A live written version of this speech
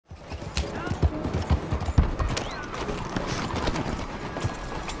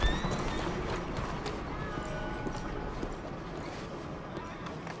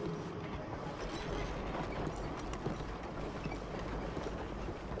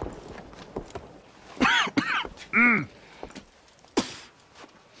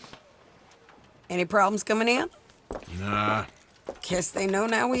Any problems coming in? Nah. Guess they know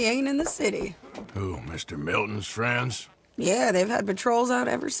now we ain't in the city. Who, Mr. Milton's friends? Yeah, they've had patrols out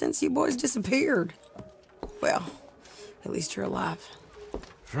ever since you boys disappeared. Well, at least you're alive.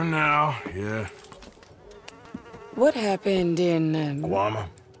 For now, yeah. What happened in, Guama?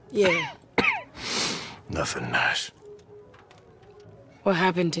 Yeah. Nothing nice. What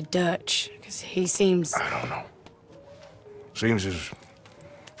happened to Dutch? Because he seems... I don't know. Seems as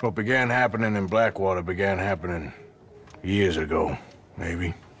what began happening in Blackwater began happening years ago,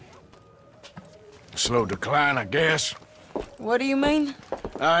 maybe. Slow decline, I guess. What do you mean?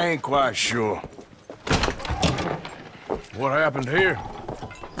 I ain't quite sure. What happened here?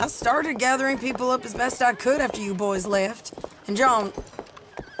 I started gathering people up as best I could after you boys left. And John,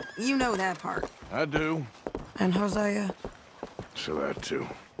 you know that part. I do. And Hosea? So that too.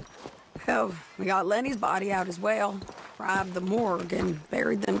 Hell, we got Lenny's body out as well. Robbed the morgue and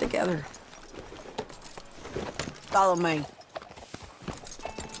buried them together. Follow me.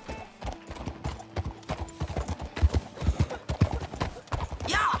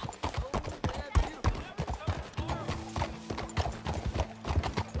 Yeah!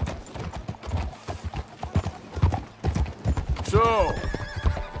 So,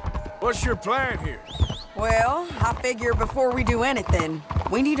 what's your plan here? Well, I figure before we do anything,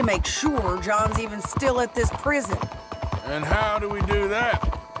 we need to make sure John's even still at this prison. And how do we do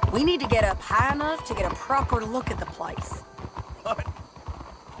that? We need to get up high enough to get a proper look at the place. What?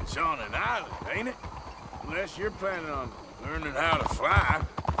 It's on an island, ain't it? Unless you're planning on learning how to fly.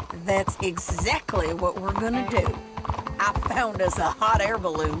 That's exactly what we're gonna do. I found us a hot air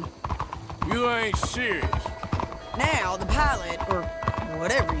balloon. You ain't serious. Now, the pilot, or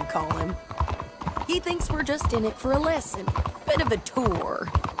whatever you call him, he thinks we're just in it for a lesson. Bit of a tour.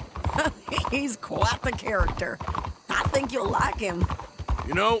 He's quite the character. I think you'll like him.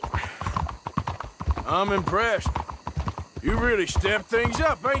 You know, I'm impressed. You really stepped things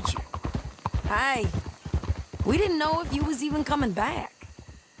up, ain't you? Hey, we didn't know if you was even coming back.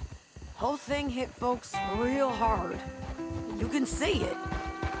 Whole thing hit folks real hard. You can see it.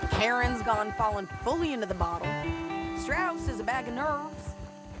 Karen's gone falling fully into the bottle. Strauss is a bag of nerves.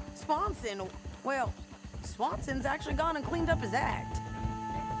 Swanson's actually gone and cleaned up his act.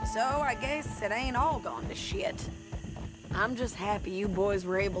 So I guess it ain't all gone to shit. I'm just happy you boys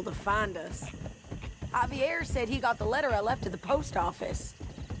were able to find us. Javier said he got the letter I left at the post office.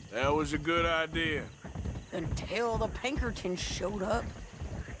 That was a good idea. Until the Pinkertons showed up.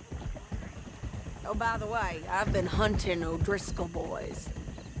 Oh, by the way, I've been hunting O'Driscoll boys.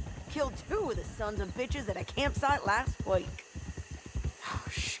 Killed 2 of the sons of bitches at a campsite last week. Oh,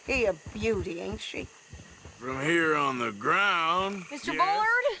 she a beauty, ain't she? From here on the ground... Mr.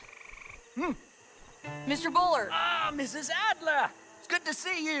 yes. Bullard? Mr. Bullard. Ah, Mrs. Adler! It's good to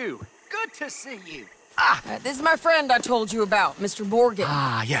see you. Good to see you. This is my friend I told you about, Mr. Morgan.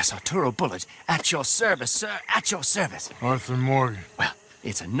 Ah, yes, Arturo Bullard. At your service, sir. At your service. Arthur Morgan. Well,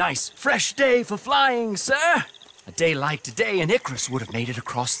 it's a nice, fresh day for flying, sir. A day like today, an Icarus would have made it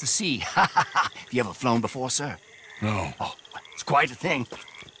across the sea. Ha ha ha. Have you ever flown before, sir? No. Oh, it's quite a thing.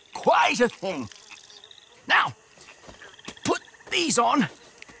 Quite a thing. Now, put these on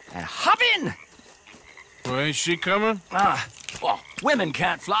and hop in. Well, ain't she coming? Well, women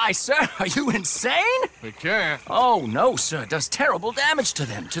can't fly, sir. Are you insane? They can't. Oh, no, sir. It does terrible damage to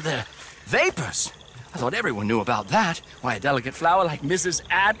them, to their vapors. I thought everyone knew about that. Why, a delicate flower like Mrs.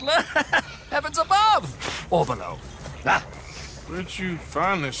 Adler? Heavens above! Or below. Ah. Where'd you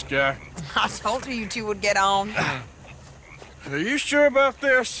find this guy? I told you two would get on. Are you sure about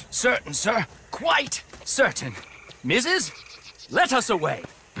this? Certain, sir. Quite certain. Mrs., let us away.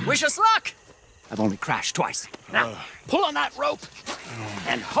 Wish us luck. I've only crashed twice. Now, pull on that rope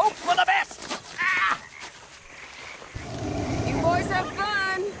and hope for the best. Ah! You boys have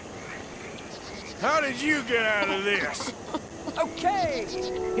fun. How did you get out of this? Okay,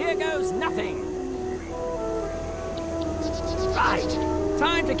 here goes nothing. Right,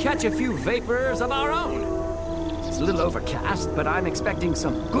 time to catch a few vapors of our own. It's a little overcast, but I'm expecting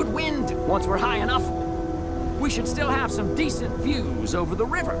some good wind once we're high enough. We should still have some decent views over the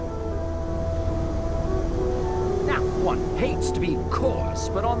river. Now, one hates to be coarse,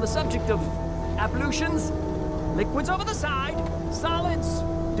 but on the subject of ablutions, liquids over the side, solids,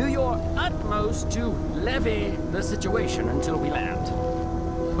 do your utmost to levy the situation until we land.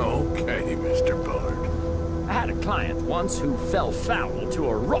 Okay, Mr. Bullard. I had a client once who fell foul to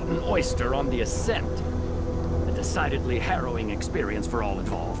a rotten oyster on the ascent. A decidedly harrowing experience for all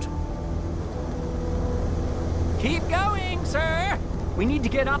involved. Keep going, sir! We need to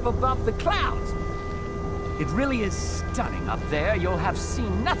get up above the clouds. It really is stunning up there. You'll have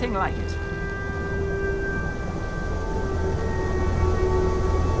seen nothing like it.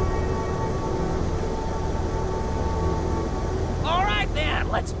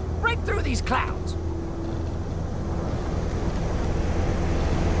 Let's break through these clouds.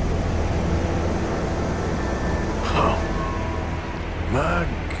 Oh, my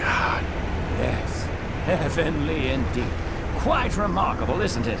God. Yes, heavenly indeed. Quite remarkable,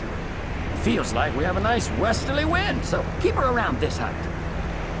 isn't it? Feels like we have a nice westerly wind, so keep her around this height.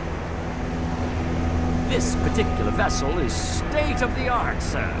 This particular vessel is state-of-the-art,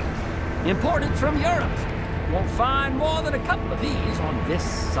 sir. Imported from Europe. Won't find more than a couple of these on this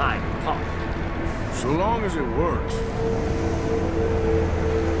side of the pond. So long as it works.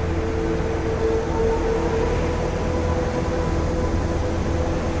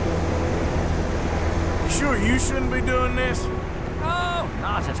 Sure you shouldn't be doing this? Oh,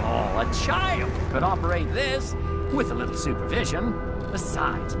 not at all. A child could operate this with a little supervision.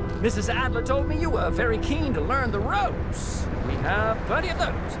 Besides, Mrs. Adler told me you were very keen to learn the ropes. We have plenty of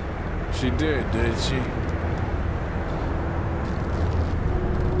those. She did she?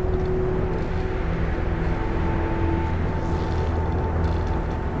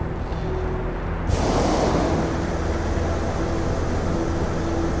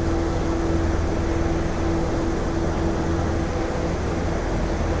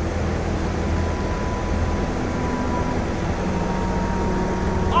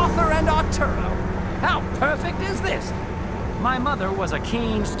 How perfect is this? My mother was a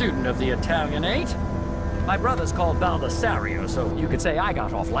keen student of the Italianate. My brother's called Baldessario, so you could say I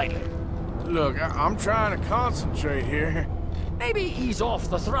got off lightly. Look, I'm trying to concentrate here. Maybe ease off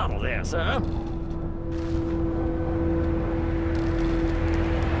the throttle there, sir.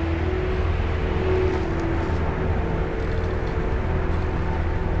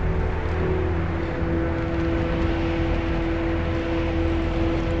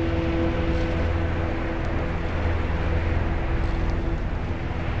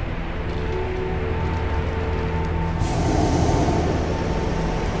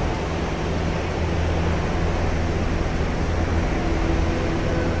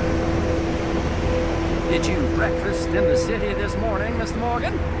 Did you breakfast in the city this morning, Mr.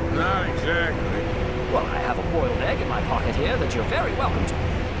 Morgan? Not exactly. Well, I have a boiled egg in my pocket here that you're very welcome to.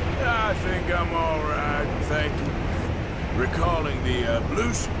 I think I'm all right, thank you. Recalling the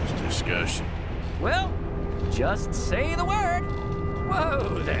ablutions discussion. Well, just say the word.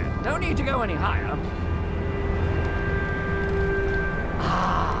 Whoa there, no need to go any higher.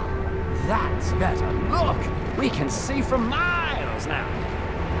 Ah, that's better. Look, we can see for miles now.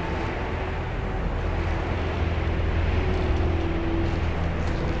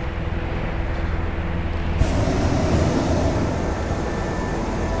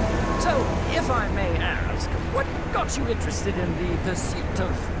 If I may ask, what got you interested in the pursuit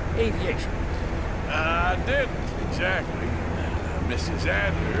of aviation? I didn't, exactly. Mrs.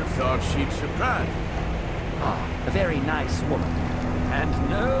 Adler thought she'd surprise me. Ah, a very nice woman. And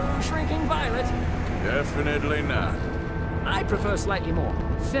no shrinking violet. Definitely not. I prefer slightly more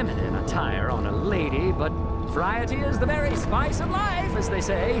feminine attire on a lady, but variety is the very spice of life, as they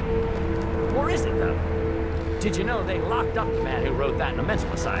say. Or is it, though? Did you know they locked up the man who wrote that in a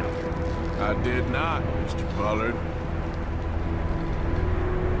mental asylum? I did not, Mr. Bullard.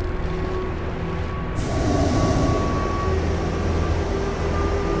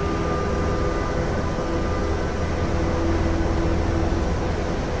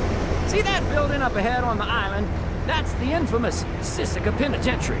 See that building up ahead on the island? That's the infamous Sisika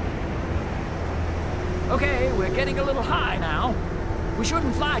Penitentiary. Okay, we're getting a little high now. We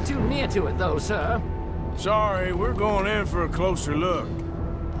shouldn't fly too near to it, though, sir. Sorry, we're going in for a closer look.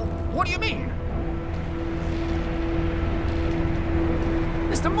 What do you mean?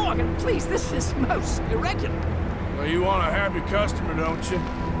 Mr. Morgan, please, this is most irregular. Well, you want a happy customer, don't you?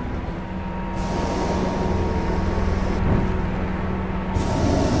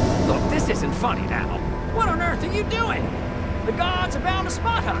 Look, this isn't funny now. What on earth are you doing? The guards are bound to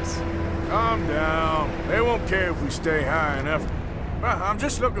spot us. Calm down. They won't care if we stay high enough. I'm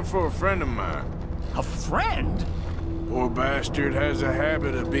just looking for a friend of mine. A friend? Poor bastard has a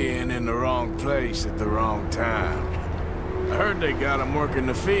habit of being in the wrong place at the wrong time. I heard they got him working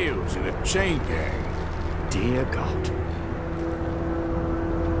the fields in a chain gang. Dear God.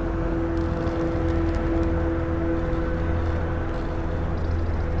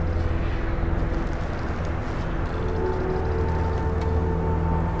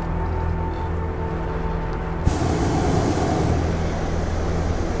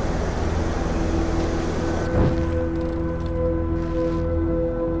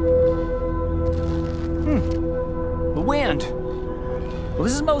 Well,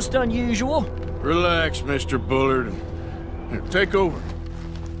 this is most unusual. Relax, Mr. Bullard. Here, take over.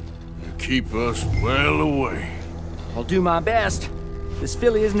 And keep us well away. I'll do my best. This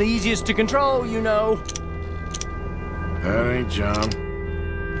filly isn't the easiest to control, you know. That ain't John.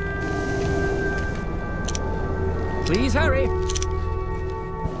 Please hurry.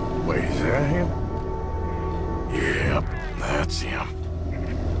 Wait, is that him? Yep, that's him.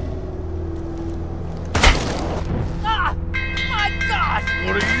 Ah! My God!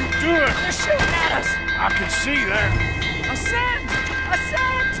 What are you doing? They're shooting at us! I can see that. Ascend!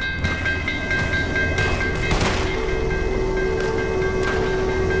 Ascend!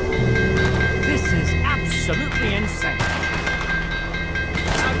 This is absolutely insane.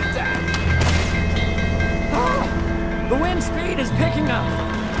 Ah, the wind speed is picking up.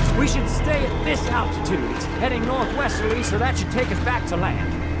 We should stay at this altitude. It's heading northwesterly, so that should take us back to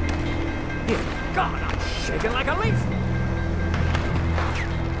land. Dear God, I'm shaking like a leaf.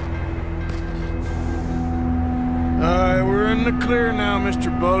 Alright, we're in the clear now,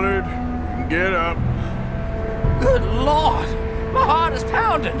 Mr. Bullard. You can get up. Good Lord! My heart is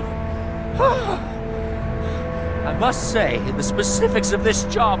pounding! I must say, the specifics of this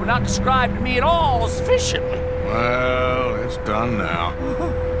job were not described to me at all sufficiently. Well, it's done now.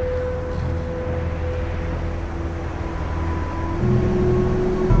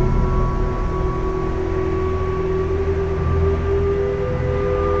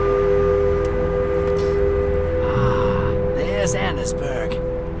 There's Annesburg.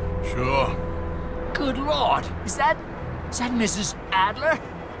 Sure. Good Lord! Is that Mrs. Adler?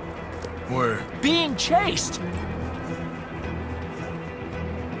 Where? Being chased!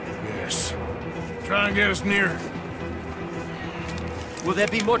 Yes. Try and get us near. Will there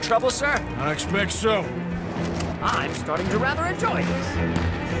be more trouble, sir? I expect so. I'm starting to rather enjoy this.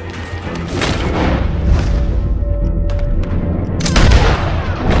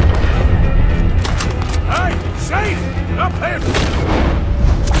 Hey, Sadie! Up here!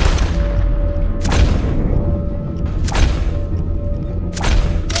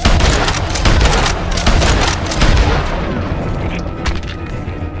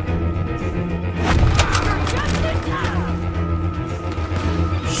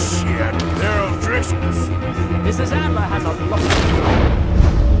 Mrs. Adler has a look.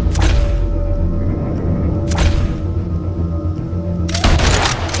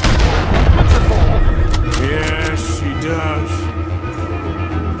 Yes, she does.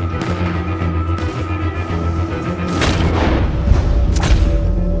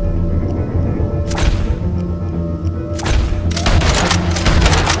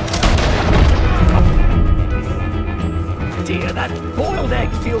 Dear, that boiled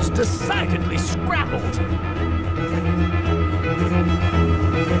egg feels decidedly scrambled.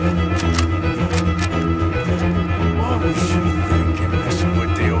 What was she thinking, messing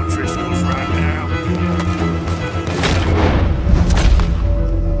with the O'Driscolls right now?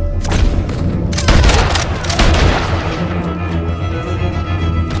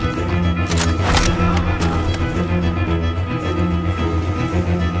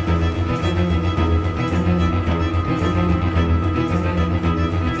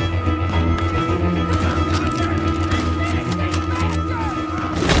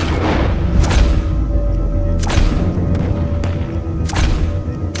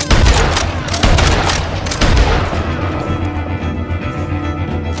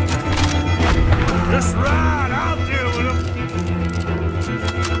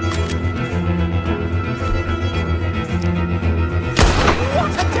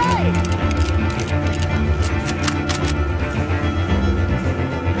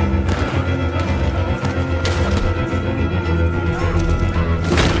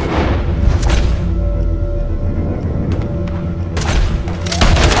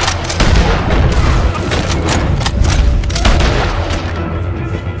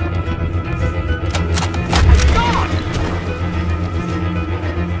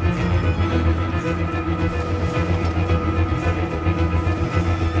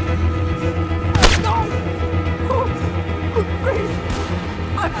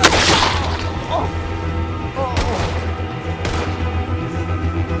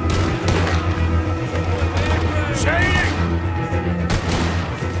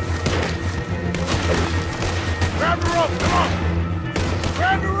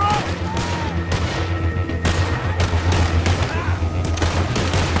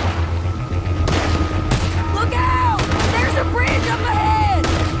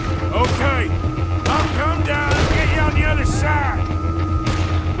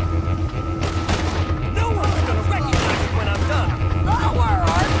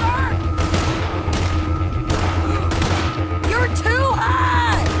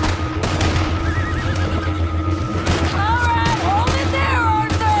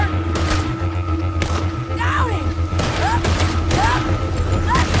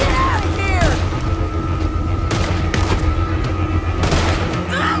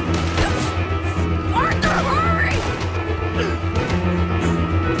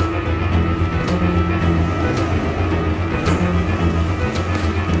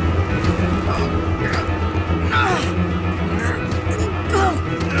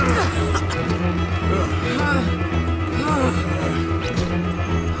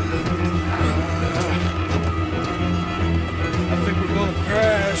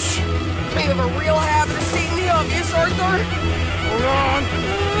 have a real habit of stating the obvious, Arthur. Hold on.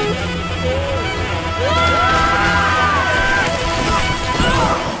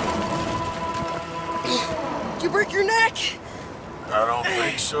 Did you break your neck? I don't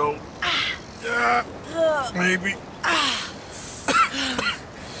think so. Maybe.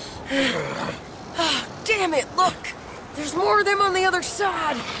 Damn it, look! There's more of them on the other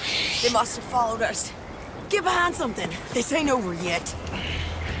side. They must have followed us. Get behind something. This ain't over yet.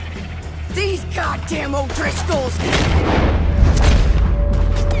 These goddamn O'Driscolls!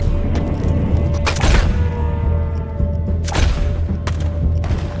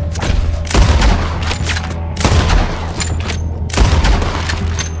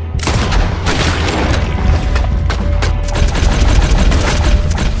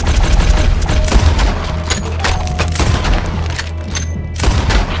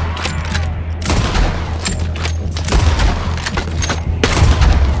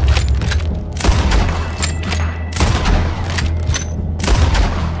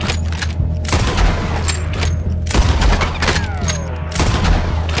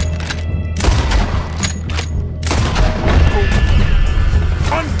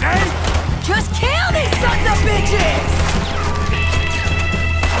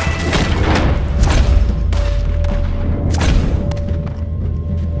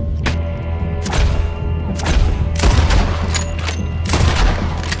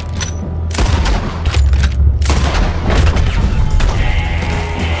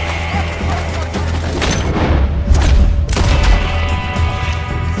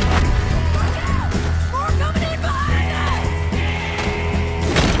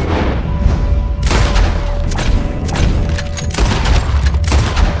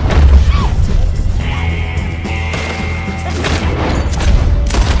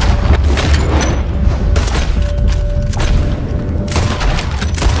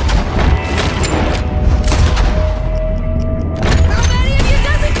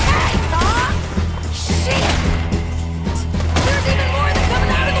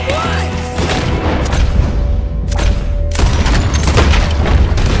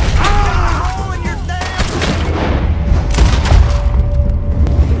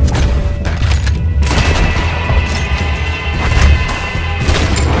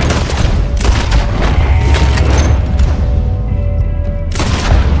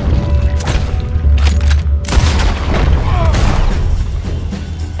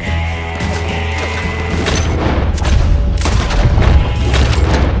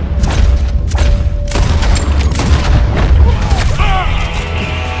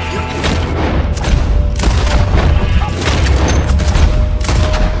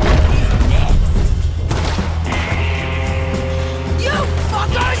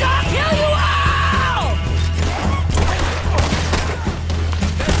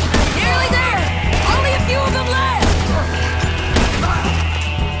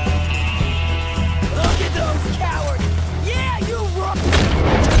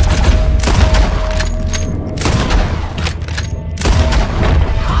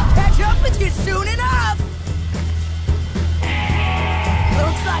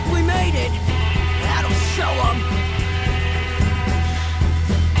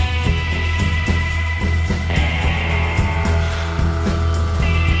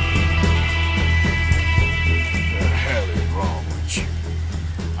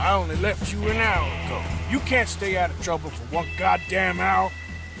 left you an hour ago. You can't stay out of trouble for one goddamn hour.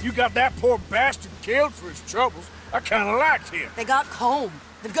 You got that poor bastard killed for his troubles. I kinda liked him. They got Combe,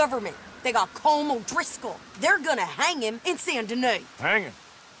 the government. They got Combe O'Driscoll. They're gonna hang him in Saint Denis. Hang him?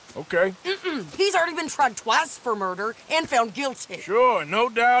 Okay. He's already been tried twice for murder and found guilty. Sure, no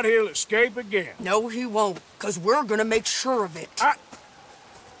doubt he'll escape again. No, he won't, because we're gonna make sure of it.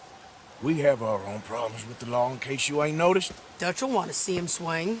 We have our own problems with the law, in case you ain't noticed. Dutch will want to see him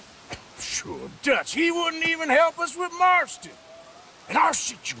swing. Sure, Dutch, he wouldn't even help us with Marston. And our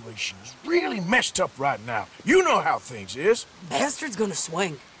situation is really messed up right now. You know how things is. Bastard's gonna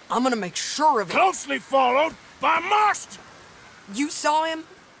swing. I'm gonna make sure of it. Closely followed by Marston. You saw him?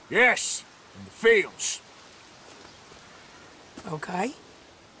 Yes, in the fields. Okay.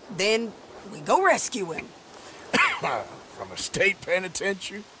 Then we go rescue him. From a state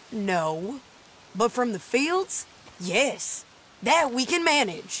penitentiary? No. But from the fields? Yes. That we can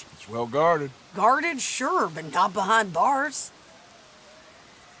manage. It's well guarded. Guarded, sure, but not behind bars.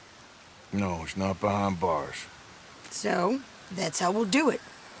 No, it's not behind bars. So, that's how we'll do it.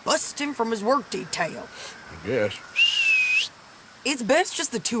 Bust him from his work detail. I guess. It's best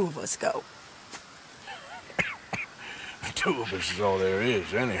just the two of us go. The two of us is all there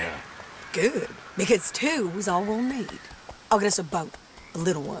is, anyhow. Good, because two is all we'll need. I'll get us a boat, a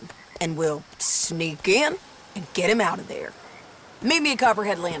little one. and we'll sneak in and get him out of there. Meet me at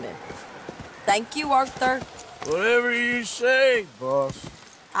Copperhead Landing. Thank you, Arthur. Whatever you say, boss.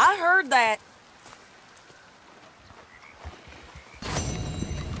 I heard that.